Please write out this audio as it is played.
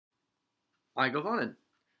Hi, Govanen.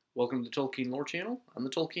 Welcome to the Tolkien Lore Channel. I'm the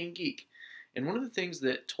Tolkien Geek. And one of the things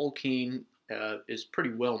that Tolkien is pretty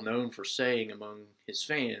well known for saying among his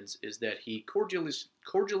fans is that he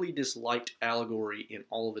cordially disliked allegory in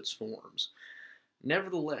all of its forms.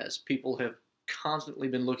 Nevertheless, people have constantly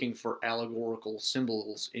been looking for allegorical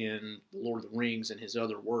symbols in The Lord of the Rings and his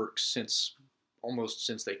other works almost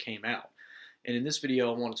since they came out. And in this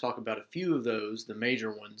video, I want to talk about a few of those, the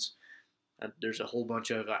major ones. There's a whole bunch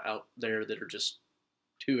of out there that are just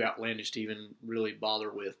too outlandish to even really bother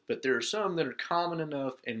with. But there are some that are common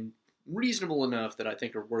enough and reasonable enough that I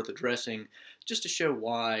think are worth addressing just to show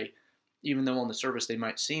why, even though on the surface they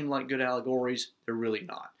might seem like good allegories, they're really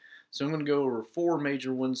not. So I'm going to go over four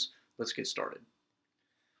major ones. Let's get started.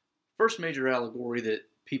 First major allegory that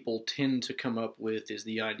people tend to come up with is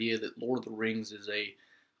the idea that Lord of the Rings is a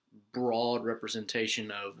broad representation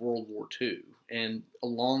of World War II. And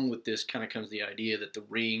along with this kind of comes the idea that the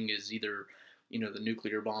ring is either, the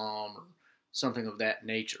nuclear bomb or something of that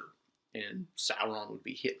nature. And Sauron would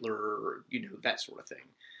be Hitler or, that sort of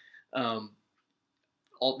thing.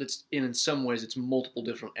 In some ways, it's multiple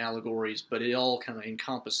different allegories, but it all kind of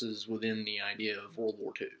encompasses within the idea of World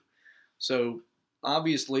War II. So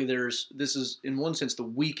obviously this is in one sense the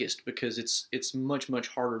weakest because it's much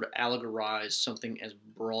harder to allegorize something as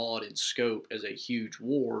broad in scope as a huge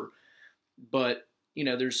war, but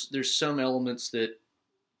there's some elements that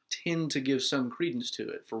tend to give some credence to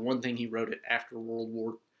it. For one thing, he wrote it after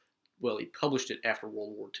he published it after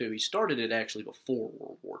World War II. He started it actually before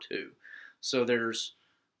World War II. So there's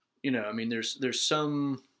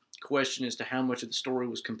some question as to how much of the story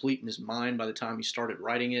was complete in his mind by the time he started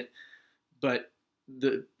writing it, but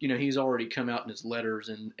he's already come out in his letters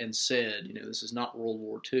and said, this is not World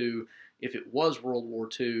War II. If it was World War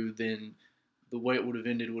II, then the way it would have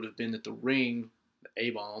ended would have been that the ring, the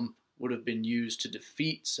A-bomb, would have been used to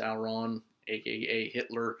defeat Sauron, aka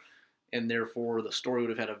Hitler, and therefore the story would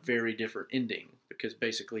have had a very different ending, because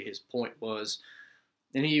basically his point was,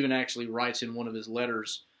 and he even actually writes in one of his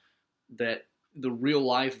letters that the real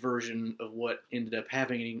life version of what ended up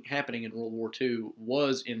happening in World War II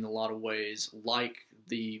was in a lot of ways like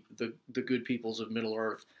the good peoples of Middle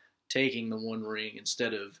Earth taking the One Ring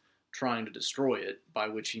instead of trying to destroy it, by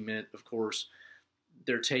which he meant, of course,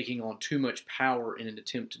 they're taking on too much power in an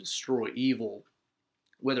attempt to destroy evil.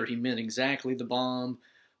 Whether he meant exactly the bomb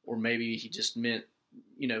or maybe he just meant,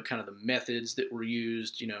 kind of the methods that were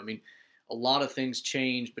used. A lot of things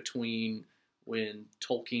changed between when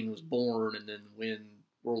Tolkien was born and then when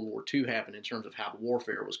World War II happened in terms of how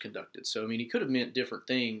warfare was conducted. So, he could have meant different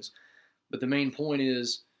things, but the main point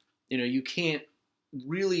is, you can't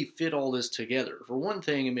really fit all this together. For one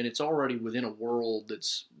thing, it's already within a world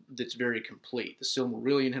that's very complete. The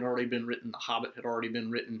Silmarillion had already been written, The Hobbit had already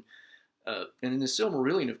been written, and in the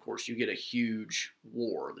Silmarillion, of course, you get a huge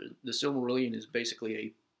war. The Silmarillion is basically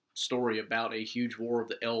a story about a huge war of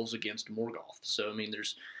the elves against Morgoth. So,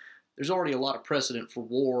 there's already a lot of precedent for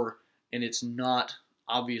war, and it's not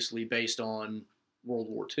obviously based on World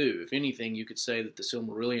War II. If anything, you could say that the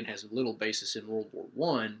Silmarillion has a little basis in World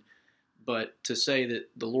War I, but to say that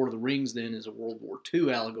the Lord of the Rings then is a World War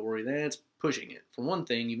II allegory, that's pushing it. For one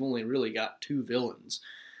thing, you've only really got two villains,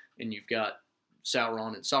 and you've got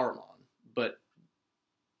Sauron and Saruman. But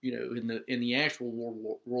in the actual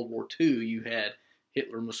World War II, you had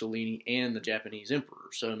Hitler, Mussolini, and the Japanese Emperor.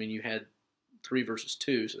 So you had 3 versus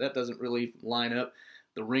 2, so that doesn't really line up.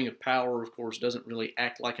 The Ring of Power, of course, doesn't really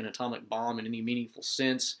act like an atomic bomb in any meaningful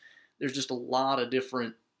sense. There's just a lot of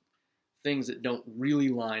different things that don't really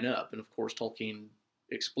line up, and of course Tolkien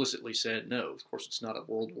explicitly said no, of course it's not a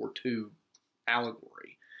World War II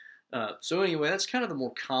allegory. So anyway, that's kind of the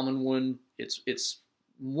more common one. It's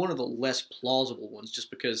one of the less plausible ones,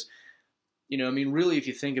 just because really, if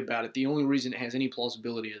you think about it, the only reason it has any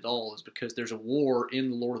plausibility at all is because there's a war in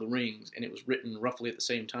The Lord of the Rings, and it was written roughly at the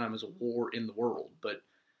same time as a war in the world. But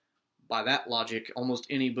by that logic, almost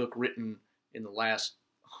any book written in the last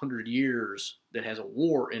 100 years that has a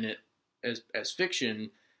war in it as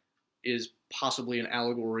fiction is possibly an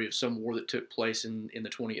allegory of some war that took place in the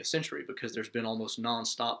 20th century, because there's been almost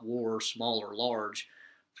nonstop war, small or large,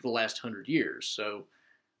 for the last 100 years. So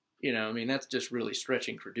that's just really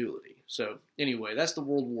stretching credulity. So anyway, that's the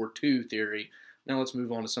World War II theory. Now let's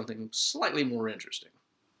move on to something slightly more interesting.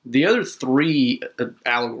 The other 3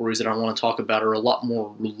 allegories that I want to talk about are a lot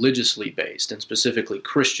more religiously based, and specifically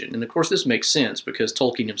Christian. And of course this makes sense because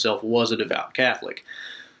Tolkien himself was a devout Catholic.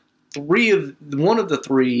 One of the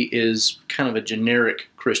 3 is kind of a generic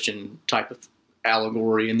Christian type of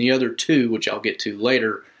allegory, and the other 2, which I'll get to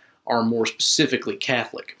later, are more specifically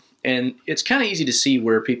Catholic. And it's kind of easy to see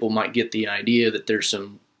where people might get the idea that there's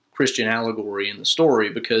some Christian allegory in the story,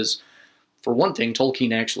 because for one thing,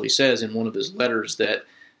 Tolkien actually says in one of his letters that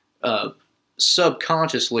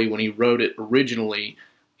subconsciously, when he wrote it originally,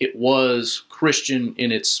 it was Christian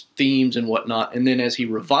in its themes and whatnot, and then as he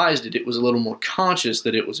revised it, it was a little more conscious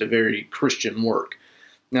that it was a very Christian work.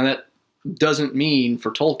 Now that doesn't mean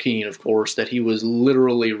for Tolkien, of course, that he was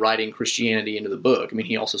literally writing Christianity into the book. I mean,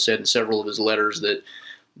 he also said in several of his letters that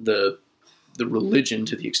the religion,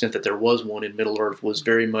 to the extent that there was one in Middle-earth, was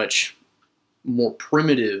very much more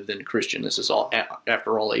primitive than Christian. This is all,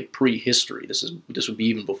 after all, a prehistory. This would be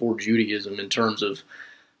even before Judaism in terms of,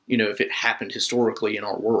 if it happened historically in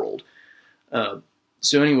our world.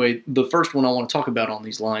 So anyway, the first one I want to talk about on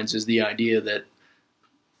these lines is the idea that,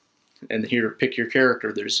 and here, pick your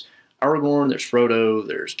character. There's Aragorn, there's Frodo,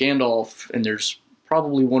 there's Gandalf, and there's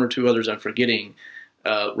probably one or two others I'm forgetting,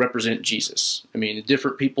 represent Jesus. I mean,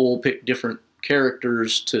 different people pick different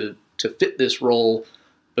characters to fit this role,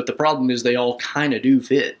 but the problem is they all kind of do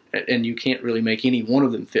fit, and you can't really make any one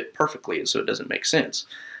of them fit perfectly, so it doesn't make sense.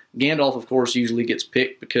 Gandalf, of course, usually gets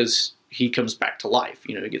picked because he comes back to life.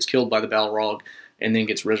 He gets killed by the Balrog and then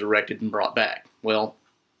gets resurrected and brought back. Well,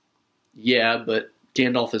 yeah, but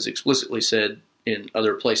Gandalf has explicitly said in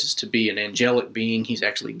other places to be an angelic being. He's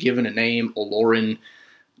actually given a name, Olorin,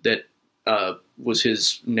 that was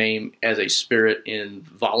his name as a spirit in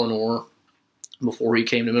Valinor before he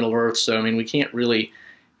came to Middle-earth. So, I mean, we can't really...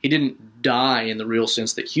 He didn't die in the real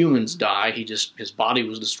sense that humans die. His body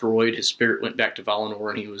was destroyed, his spirit went back to Valinor,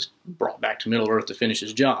 and he was brought back to Middle-earth to finish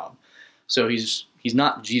his job. So he's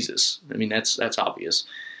not Jesus. I mean, that's obvious.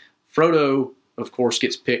 Frodo, of course,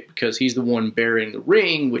 gets picked because he's the one bearing the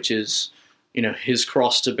ring, which is, his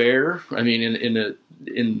cross to bear. I mean,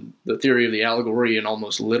 in the theory of the allegory, an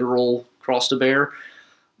almost literal cross to bear.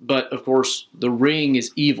 But, of course, the ring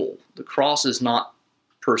is evil. The cross is not,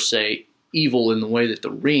 per se, evil in the way that the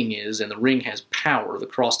ring is, and the ring has power. The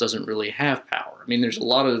cross doesn't really have power. I mean, there's a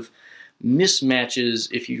lot of mismatches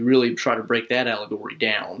if you really try to break that allegory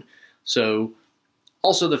down. So,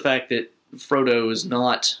 also the fact that Frodo is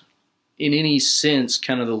not, in any sense,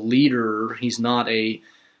 kind of the leader. He's not the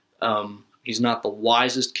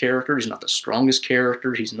wisest character. He's not the strongest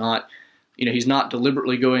character. He's not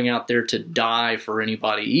deliberately going out there to die for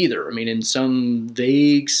anybody either. I mean, in some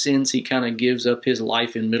vague sense, he kind of gives up his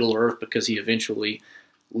life in Middle-earth because he eventually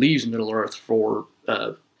leaves Middle-earth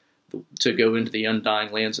to go into the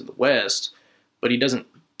Undying Lands of the West, but he doesn't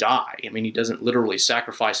die. I mean, he doesn't literally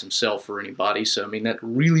sacrifice himself for anybody, so, I mean, that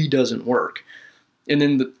really doesn't work. And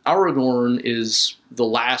then Aragorn is the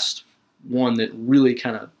last one that really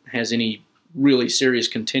kind of has any really serious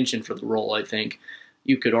contention for the role, I think.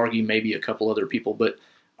 You could argue maybe a couple other people, but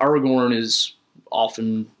Aragorn is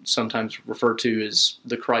often sometimes referred to as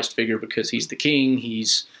the Christ figure because he's the king. He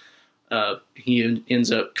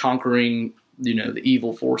ends up conquering, the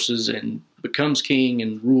evil forces and becomes king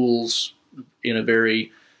and rules in a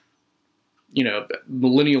very,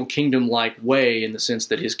 millennial kingdom-like way, in the sense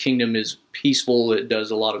that his kingdom is peaceful, it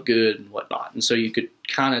does a lot of good and whatnot. And so you could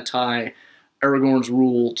kind of tie Aragorn's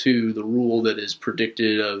rule to the rule that is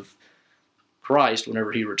predicted of Christ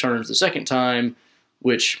whenever he returns the second time,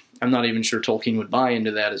 which I'm not even sure Tolkien would buy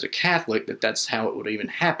into that as a Catholic, that's how it would even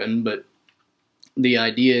happen. But the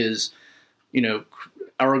idea is,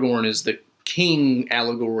 Aragorn is the king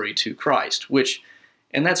allegory to Christ,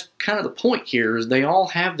 and that's kind of the point here, is they all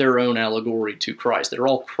have their own allegory to Christ. They're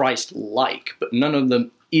all Christ-like, but none of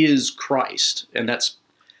them is Christ. And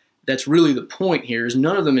that's really the point here, is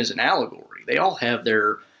none of them is an allegory. They all have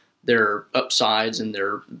their upsides and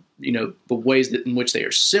their, the ways in which they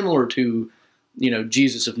are similar to,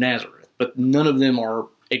 Jesus of Nazareth, but none of them are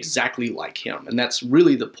exactly like him. And that's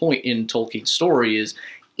really the point in Tolkien's story, is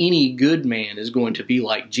any good man is going to be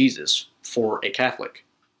like Jesus for a Catholic,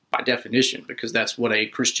 by definition, because that's what a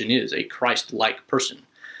Christian is, a Christ-like person.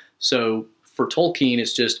 So for Tolkien,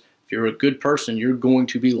 it's just, if you're a good person, you're going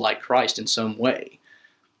to be like Christ in some way.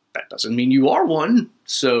 That doesn't mean you are one.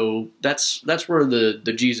 So that's where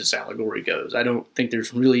the Jesus allegory goes. I don't think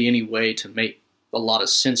there's really any way to make a lot of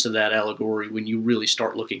sense of that allegory when you really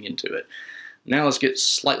start looking into it. Now let's get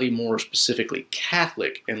slightly more specifically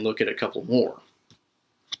Catholic and look at a couple more.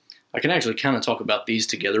 I can actually kind of talk about these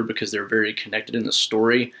together because they're very connected in the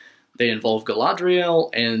story. They involve Galadriel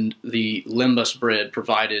and the Lembas bread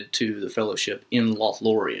provided to the Fellowship in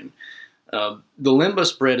Lothlorien. The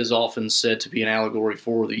Lembas bread is often said to be an allegory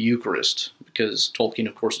for the Eucharist, because Tolkien,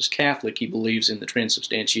 of course, is Catholic. He believes in the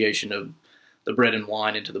transubstantiation of the bread and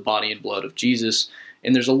wine into the body and blood of Jesus.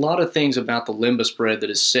 And there's a lot of things about the Lembas bread that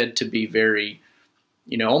is said to be very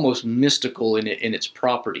almost mystical in its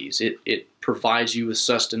properties. It provides you with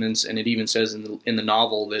sustenance, and it even says in the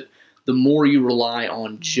novel that the more you rely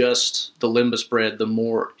on just the limbus bread, the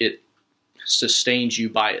more it sustains you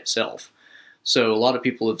by itself. So a lot of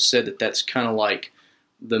people have said that that's kind of like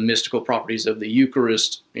the mystical properties of the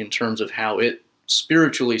Eucharist in terms of how it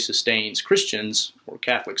spiritually sustains Christians, or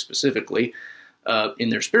Catholics specifically, in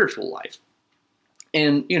their spiritual life.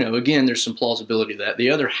 And, again, there's some plausibility to that. The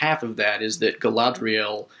other half of that is that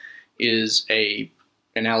Galadriel is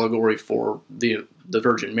an allegory for the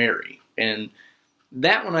Virgin Mary. And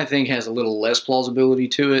that one, I think, has a little less plausibility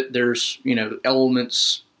to it. There's,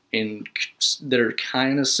 elements that are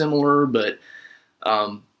kind of similar, but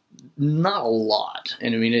not a lot.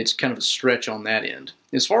 And, it's kind of a stretch on that end.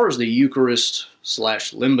 As far as the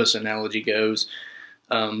Eucharist/limbus analogy goes,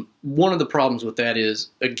 one of the problems with that is,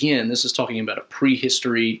 again, this is talking about a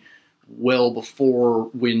prehistory well before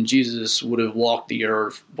when Jesus would have walked the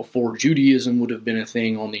earth, before Judaism would have been a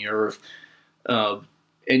thing on the earth.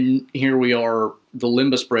 And here we are, the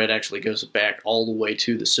limbus bread actually goes back all the way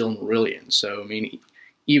to the Silmarillion. So,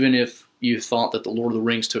 even if you thought that the Lord of the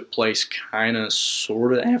Rings took place kind of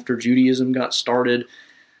sort of after Judaism got started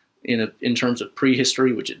in terms of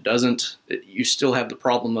prehistory, which it doesn't, you still have the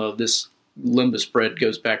problem of this limbus bread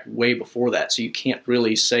goes back way before that, so you can't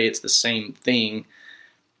really say it's the same thing.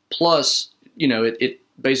 Plus, it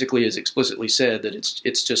basically is explicitly said that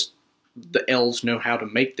it's just the elves know how to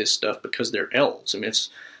make this stuff because they're elves.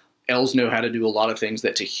 Elves know how to do a lot of things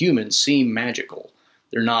that to humans seem magical.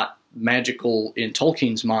 They're not magical in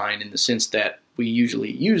Tolkien's mind in the sense that we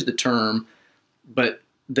usually use the term, but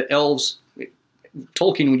the elves,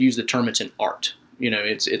 Tolkien would use the term, it's an art.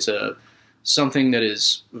 It's something that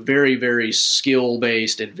is very, very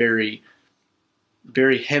skill-based and very,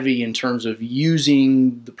 very heavy in terms of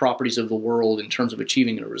using the properties of the world in terms of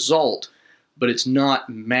achieving a result, but it's not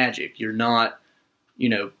magic. You're not,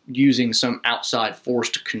 using some outside force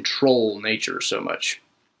to control nature so much.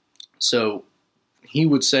 So he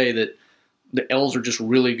would say that the elves are just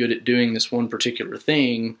really good at doing this one particular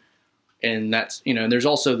thing, and that's, there's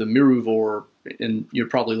also the Miruvor, and you're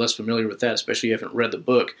probably less familiar with that, especially if you haven't read the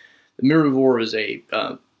book. The Miruvor is a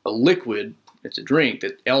liquid, it's a drink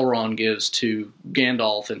that Elrond gives to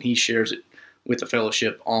Gandalf, and he shares it with the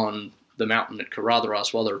Fellowship on the mountain at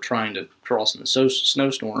Caradhras while they're trying to cross in the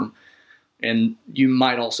snowstorm. And you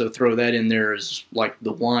might also throw that in there as like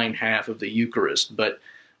the wine half of the Eucharist. But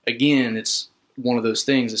again, it's one of those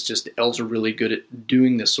things, it's just the elves are really good at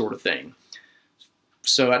doing this sort of thing.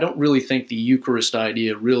 So I don't really think the Eucharist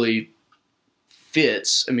idea really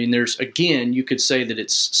fits. There's, again, you could say that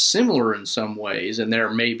it's similar in some ways, and there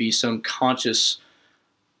may be some conscious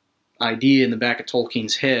idea in the back of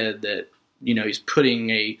Tolkien's head that, he's putting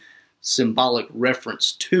a symbolic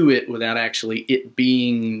reference to it without actually it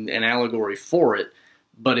being an allegory for it,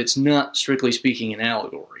 but it's not, strictly speaking, an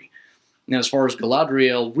allegory. Now, as far as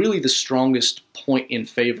Galadriel, really the strongest point in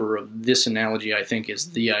favor of this analogy, I think, is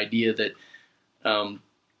the idea that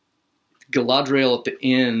Galadriel at the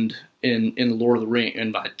end in The Lord of the Rings,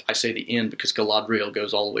 and I say the end because Galadriel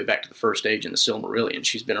goes all the way back to the First Age in the Silmarillion.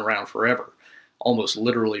 She's been around forever, almost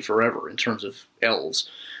literally forever in terms of elves.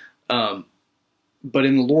 But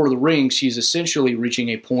in The Lord of the Rings, she's essentially reaching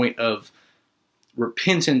a point of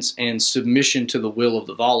repentance and submission to the will of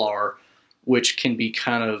the Valar, which can be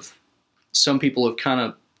kind of, some people have kind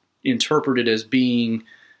of interpreted as being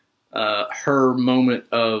her moment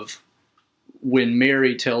of when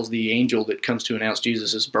Mary tells the angel that comes to announce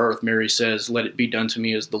Jesus' birth. Mary says, "Let it be done to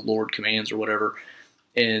me as the Lord commands," or whatever.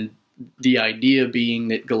 And the idea being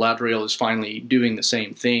that Galadriel is finally doing the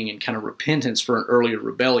same thing in kind of repentance for an earlier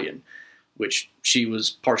rebellion, which she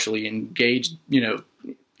was partially engaged,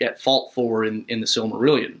 at fault for in the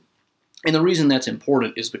Silmarillion. And the reason that's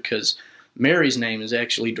important is because Mary's name is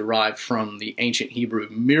actually derived from the ancient Hebrew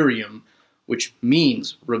Miriam, which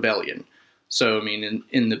means rebellion. So,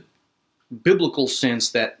 in the biblical sense,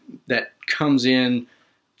 that comes in,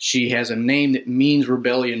 she has a name that means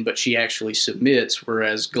rebellion, but she actually submits,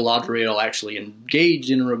 whereas Galadriel actually engaged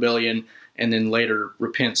in rebellion and then later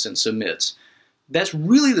repents and submits. That's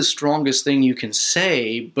really the strongest thing you can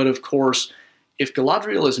say, but of course, if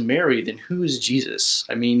Galadriel is Mary, then who is Jesus?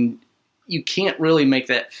 You can't really make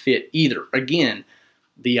that fit either. Again,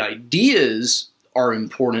 the ideas are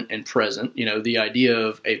important and present. The idea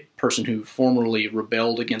of a person who formerly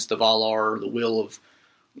rebelled against the Valar, the will of,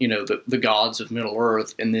 the gods of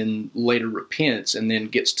Middle-earth, and then later repents and then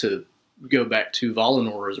gets to go back to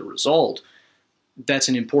Valinor as a result. That's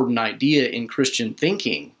an important idea in Christian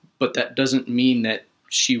thinking, but that doesn't mean that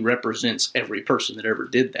she represents every person that ever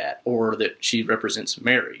did that, or that she represents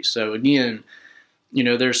Mary. So again, You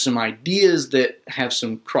know, there's some ideas that have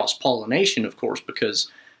some cross-pollination, of course, because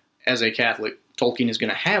as a Catholic, Tolkien is going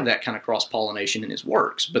to have that kind of cross-pollination in his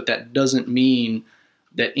works, but that doesn't mean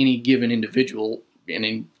that any given individual, and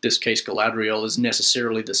in this case Galadriel, is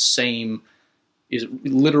necessarily the same, is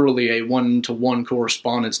literally a one-to-one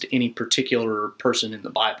correspondence to any particular person in the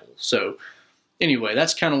Bible. So anyway,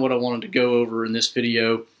 that's kind of what I wanted to go over in this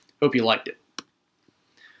video. Hope you liked it.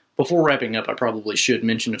 Before wrapping up, I probably should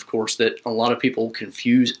mention, of course, that a lot of people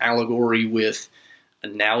confuse allegory with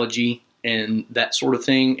analogy and that sort of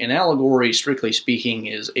thing. An allegory, strictly speaking,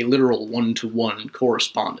 is a literal one-to-one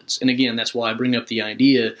correspondence. And again, that's why I bring up the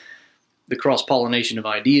idea, the cross-pollination of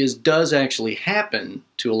ideas does actually happen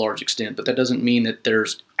to a large extent, but that doesn't mean that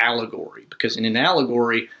there's allegory. Because in an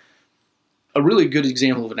allegory, a really good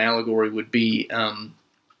example of an allegory would be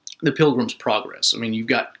the Pilgrim's Progress. I mean, you've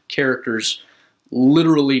got characters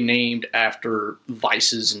literally named after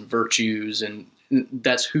vices and virtues, and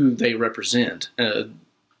that's who they represent.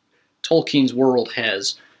 Tolkien's world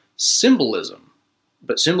has symbolism,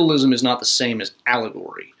 but symbolism is not the same as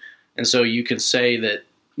allegory. And so you can say that,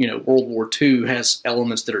 you know, World War II has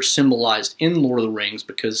elements that are symbolized in Lord of the Rings,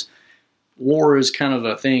 because war is kind of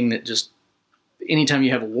a thing that just, anytime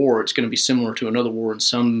you have a war, it's going to be similar to another war in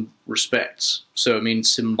some respects. So, I mean,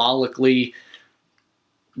 symbolically,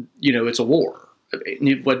 you know, it's a war.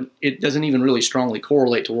 It doesn't even really strongly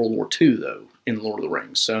correlate to World War II, though, in Lord of the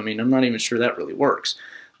Rings. So, I mean, I'm not even sure that really works.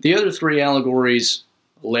 The other three allegories,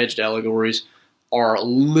 alleged allegories, are a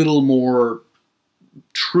little more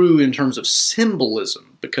true in terms of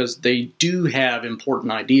symbolism, because they do have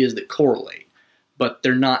important ideas that correlate, but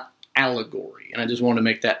they're not allegory. And I just want to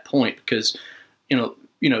make that point, because, you know,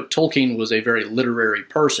 Tolkien was a very literary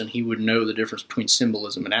person. He would know the difference between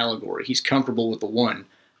symbolism and allegory. He's comfortable with the one,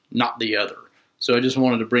 not the other. So I just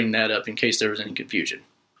wanted to bring that up in case there was any confusion.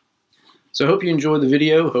 So I hope you enjoyed the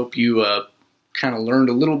video. Hope you kind of learned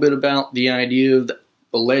a little bit about the idea of the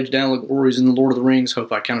alleged allegories in the Lord of the Rings.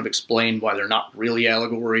 Hope I kind of explained why they're not really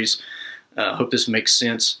allegories. Hope this makes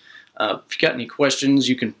sense. If you got any questions,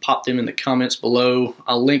 you can pop them in the comments below.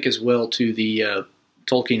 I'll link as well to the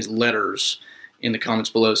Tolkien's letters in the comments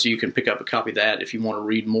below, so you can pick up a copy of that if you want to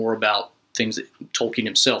read more about things that Tolkien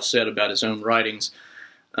himself said about his own writings.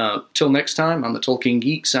 Till next time, I'm the Tolkien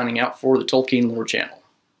Geek, signing out for the Tolkien Lore Channel.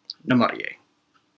 Namaste.